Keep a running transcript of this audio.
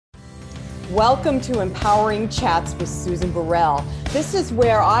Welcome to Empowering Chats with Susan Burrell. This is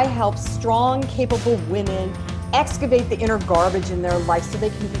where I help strong, capable women excavate the inner garbage in their life so they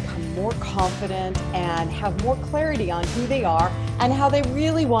can become more confident and have more clarity on who they are and how they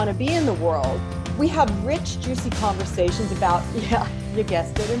really want to be in the world. We have rich, juicy conversations about, yeah, you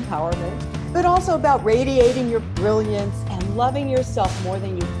guessed it, empowerment, but also about radiating your brilliance and loving yourself more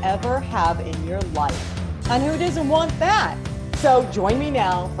than you ever have in your life. And who doesn't want that? So join me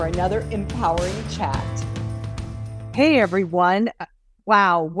now for another empowering chat. Hey, everyone.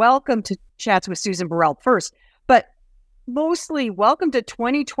 Wow. Welcome to Chats with Susan Burrell first, but mostly welcome to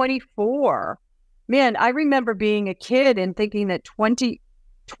 2024. Man, I remember being a kid and thinking that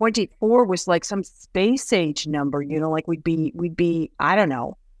 2024 was like some space age number, like we'd be, I don't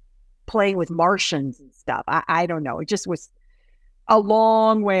know, playing with Martians and stuff. I don't know. It just was a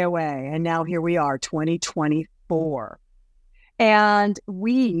long way away. And now here we are, 2024. And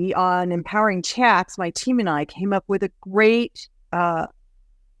we, on Empowering Chats, my team and I came up with a great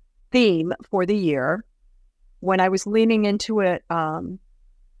theme for the year. When I was leaning into it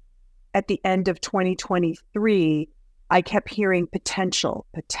at the end of 2023, I kept hearing potential,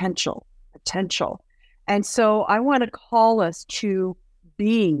 potential, potential. And so I want to call us to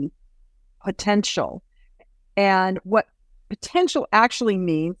being potential. And what potential actually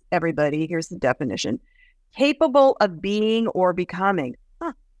means, everybody, here's the definition: capable of being or becoming.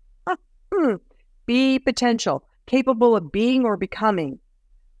 Be potential. Capable of being or becoming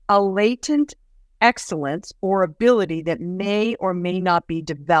a latent excellence or ability that may or may not be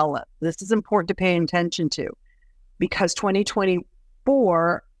developed. This is important to pay attention to, because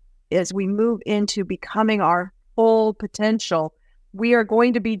 2024, as we move into becoming our full potential, we are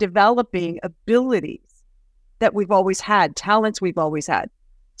going to be developing abilities that we've always had, talents we've always had.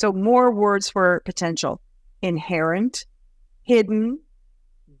 So more words for potential: inherent, hidden,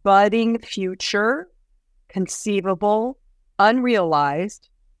 budding future, conceivable, unrealized,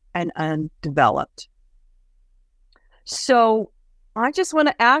 and undeveloped. So I just want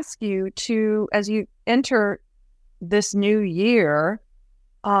to ask you to, as you enter this new year,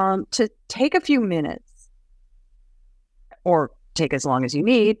 to take a few minutes, or take as long as you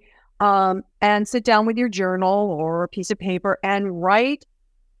need, and sit down with your journal or a piece of paper and write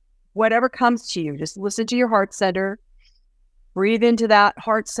whatever comes to you. Just listen to your heart center, breathe into that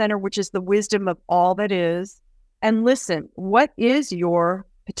heart center, which is the wisdom of all that is, and listen. What is your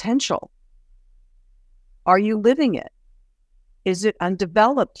potential? Are you living it? Is it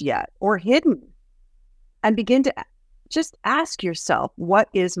undeveloped yet or hidden? And begin to just ask yourself, what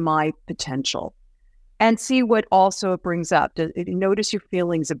is my potential? And see what also it brings up. Notice your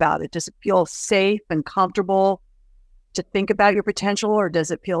feelings about it. Does it feel safe and comfortable to think about your potential, or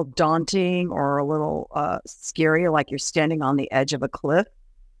does it feel daunting or a little scary, like you're standing on the edge of a cliff?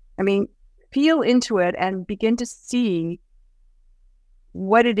 I mean, feel into it and begin to see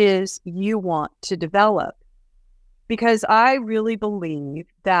what it is you want to develop. Because I really believe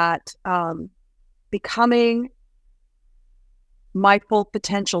that becoming my full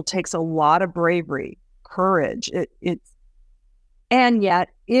potential takes a lot of bravery, courage. And yet,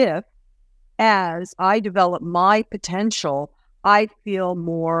 as I develop my potential, I feel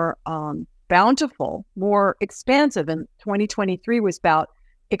more bountiful, more expansive. And 2023 was about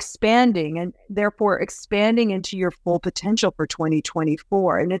expanding, and therefore expanding into your full potential for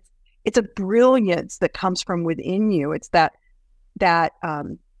 2024. And it's a brilliance that comes from within you. It's that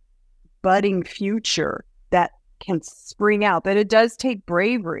budding future that can spring out. But it does take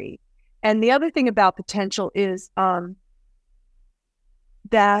bravery. And the other thing about potential is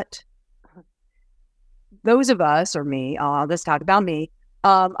that those of us, or me, let's talk about me.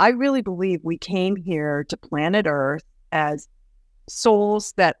 I really believe we came here to planet Earth as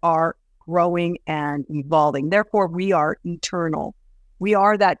souls that are growing and evolving. Therefore, we are eternal. We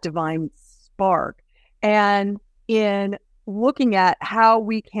are that divine spark. And in looking at how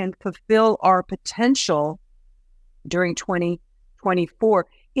we can fulfill our potential during 2024,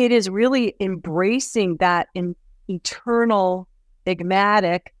 it is really embracing that eternal,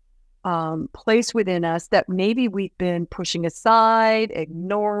 enigmatic place within us that maybe we've been pushing aside,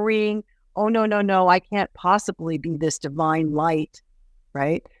 ignoring. Oh, no, I can't possibly be this divine light,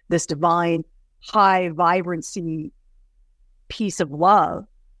 right? This divine high vibrancy piece of love.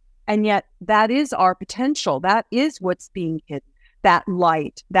 And yet that is our potential. That is what's being hidden, that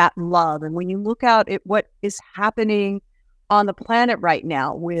light, that love. And when you look out at what is happening on the planet right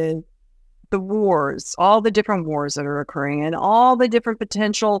now with the wars, all the different wars that are occurring, and all the different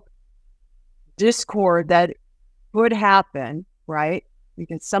potential discord that could happen, right?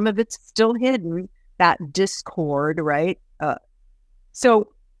 Because some of it's still hidden, that discord, right? So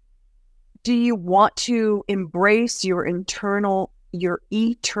Do you want to embrace your eternal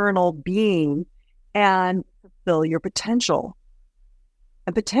being and fulfill your potential?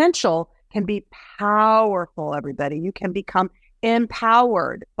 And potential can be powerful, everybody. You can become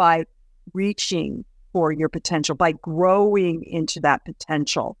empowered by reaching for your potential, by growing into that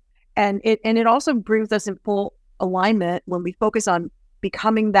potential. And it also brings us in full alignment when we focus on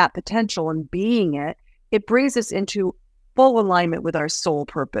becoming that potential and being it. It brings us into full alignment with our soul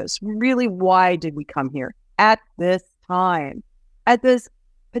purpose. Really, why did we come here at this time, at this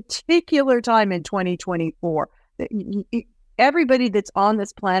particular time in 2024? Everybody that's on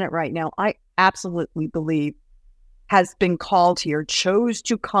this planet right now, I absolutely believe, has been called here, chose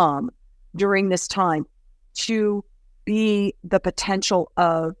to come during this time to be the potential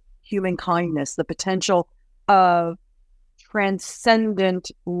of human kindness, the potential of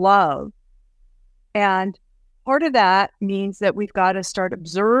transcendent love. And part of that means that we've got to start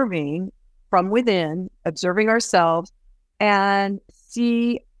observing from within, observing ourselves, and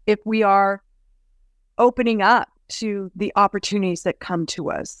see if we are opening up to the opportunities that come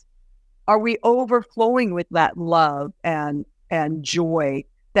to us. Are we overflowing with that love and joy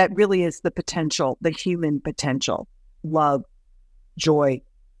that really is the potential, the human potential? Love, joy,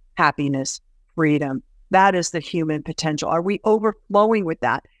 happiness, freedom. That is the human potential. Are we overflowing with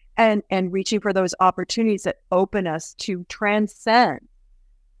that and reaching for those opportunities that open us to transcend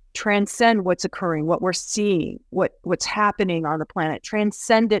what's occurring, what we're seeing, what's happening on the planet,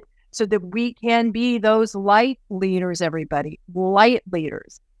 transcend it so that we can be those light leaders, everybody, light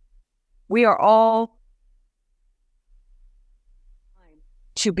leaders. We are all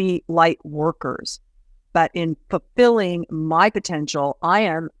to be light workers, but in fulfilling my potential, I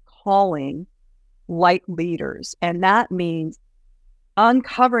am calling light leaders. And that means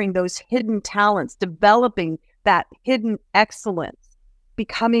uncovering those hidden talents, developing that hidden excellence,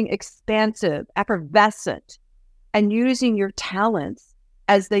 becoming expansive, effervescent, and using your talents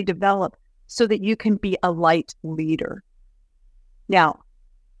as they develop so that you can be a light leader. Now,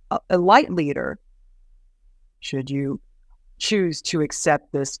 a light leader, should you choose to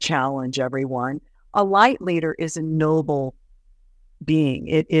accept this challenge, everyone, a light leader is a noble being.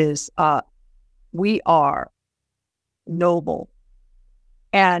 It is, we are noble.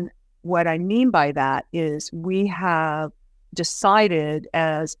 And what I mean by that is we have decided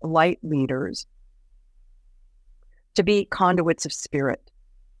as light leaders to be conduits of spirit,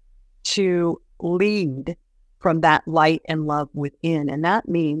 to lead from that light and love within. And that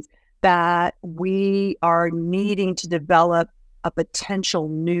means that we are needing to develop a potential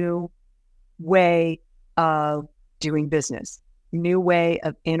new way of doing business, new way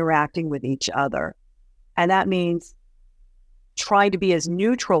of interacting with each other. And that means trying to be as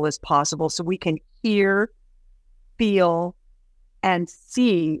neutral as possible so we can hear, feel, and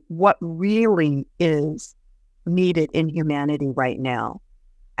see what really is needed in humanity right now.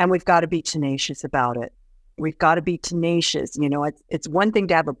 And we've got to be tenacious about it. We've got to be tenacious. You know, it's one thing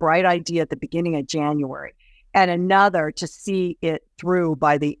to have a bright idea at the beginning of January and another to see it through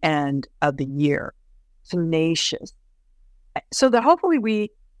by the end of the year. Tenacious. So that hopefully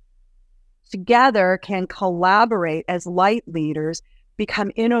we together can collaborate as light leaders,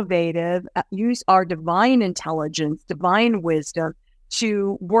 become innovative, use our divine intelligence, divine wisdom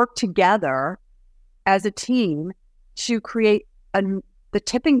to work together as a team to create the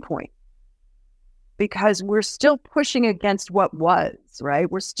tipping point. Because we're still pushing against what was, right?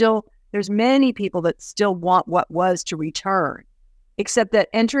 There's many people that still want what was to return, except that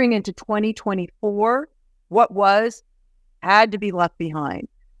entering into 2024, what was had to be left behind.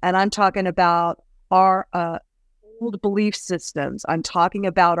 And I'm talking about our old belief systems. I'm talking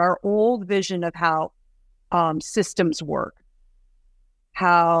about our old vision of how systems work,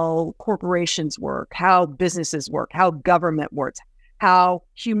 how corporations work, how businesses work, how government works, how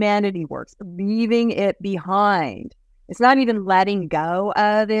humanity works, leaving it behind. It's not even letting go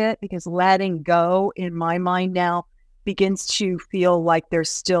of it, because letting go in my mind now begins to feel like there's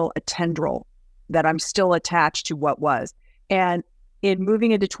still a tendril, that I'm still attached to what was. And in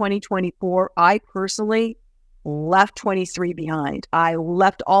moving into 2024, I personally left 23 behind. I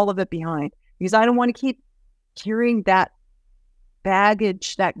left all of it behind because I don't want to keep carrying that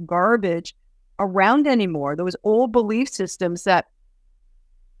baggage, that garbage around anymore. Those old belief systems that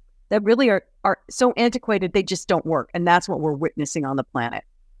really are so antiquated, they just don't work. And that's what we're witnessing on the planet.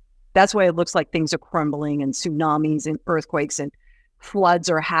 That's why it looks like things are crumbling and tsunamis and earthquakes and floods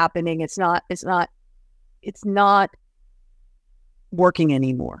are happening. It's not working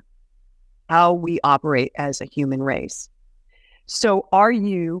anymore, how we operate as a human race. So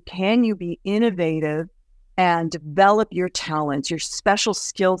can you be innovative and develop your talents, your special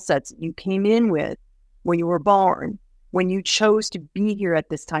skill sets that you came in with when you were born, when you chose to be here at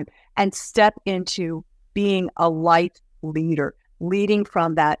this time, and step into being a light leader, leading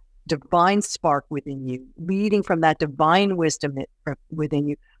from that divine spark within you, leading from that divine wisdom within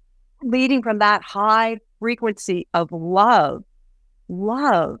you, leading from that high frequency of love,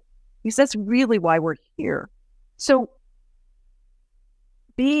 because that's really why we're here. So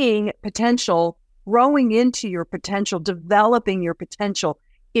being potential, growing into your potential, developing your potential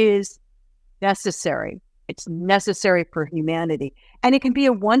is necessary. It's necessary for humanity. And it can be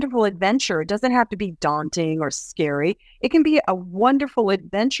a wonderful adventure. It doesn't have to be daunting or scary. It can be a wonderful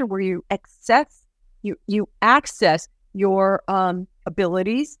adventure where you access your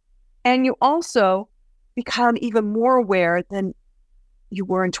abilities, and you also become even more aware than you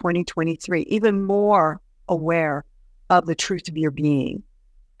were in 2023, even more aware of the truth of your being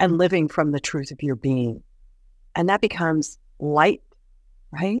and living from the truth of your being. And that becomes light,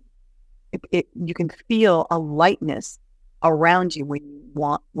 right? You can feel a lightness around you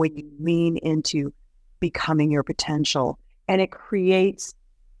when you lean into becoming your potential. And it creates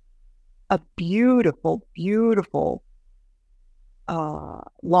a beautiful, beautiful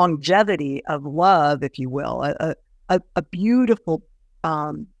longevity of love, if you will, a beautiful,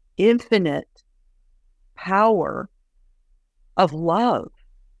 infinite power of love.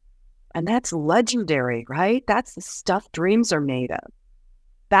 And that's legendary, right? That's the stuff dreams are made of.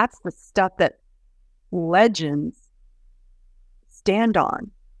 That's the stuff that legends stand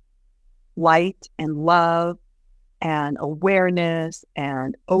on. Light and love and awareness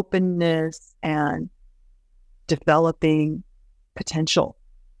and openness and developing potential.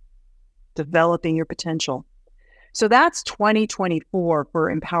 Developing your potential. So that's 2024 for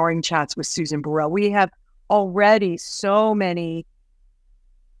Empowering Chats with Susan Burrell. We have already so many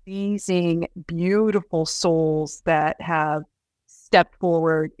amazing, beautiful souls that have stepped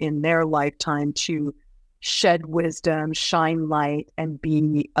forward in their lifetime to shed wisdom, shine light, and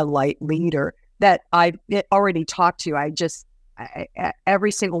be a light leader that I've already talked to.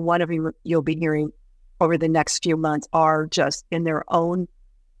 Every single one of you you'll be hearing over the next few months are just in their own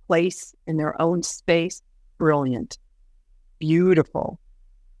place, in their own space, brilliant, beautiful,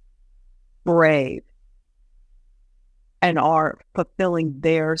 brave, and are fulfilling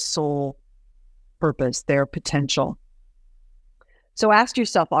their soul purpose, their potential. So ask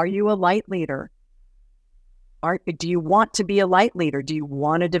yourself, are you a light leader? Do you want to be a light leader? Do you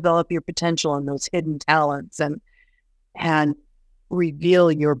want to develop your potential and those hidden talents and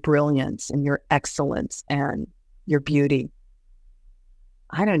reveal your brilliance and your excellence and your beauty?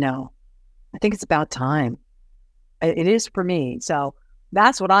 I don't know. I think it's about time. It is for me. So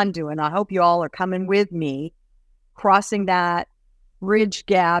that's what I'm doing. I hope you all are coming with me, crossing that bridge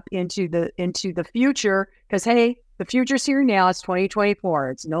gap into the future, because hey, the future's here now. It's 2024.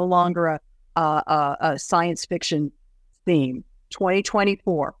 It's no longer a science fiction theme.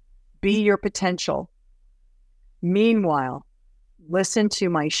 2024, be your potential. Meanwhile, listen to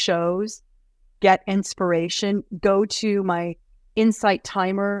my shows, get inspiration, go to my Insight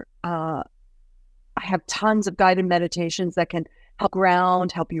Timer. I have tons of guided meditations that can help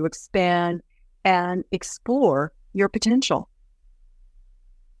ground, help you expand, and explore your potential.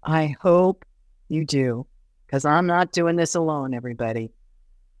 I hope you do, because I'm not doing this alone, everybody.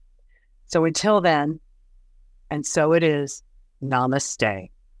 So until then, and so it is, namaste.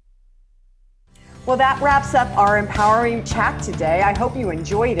 Well, that wraps up our empowering chat today. I hope you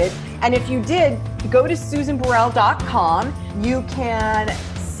enjoyed it. And if you did, go to susanburrell.com. You can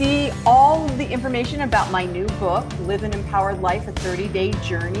see all of the information about my new book, Live an Empowered Life, a 30-day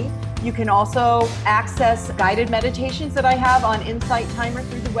journey. You can also access guided meditations that I have on Insight Timer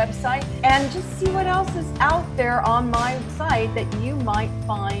through the website, and just see what else is out there on my site that you might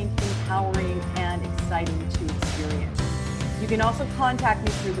find empowering and exciting to experience. You can also contact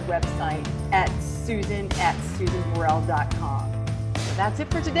me through the website at susan@susanburrell.com. So that's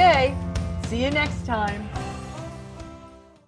it for today. See you next time.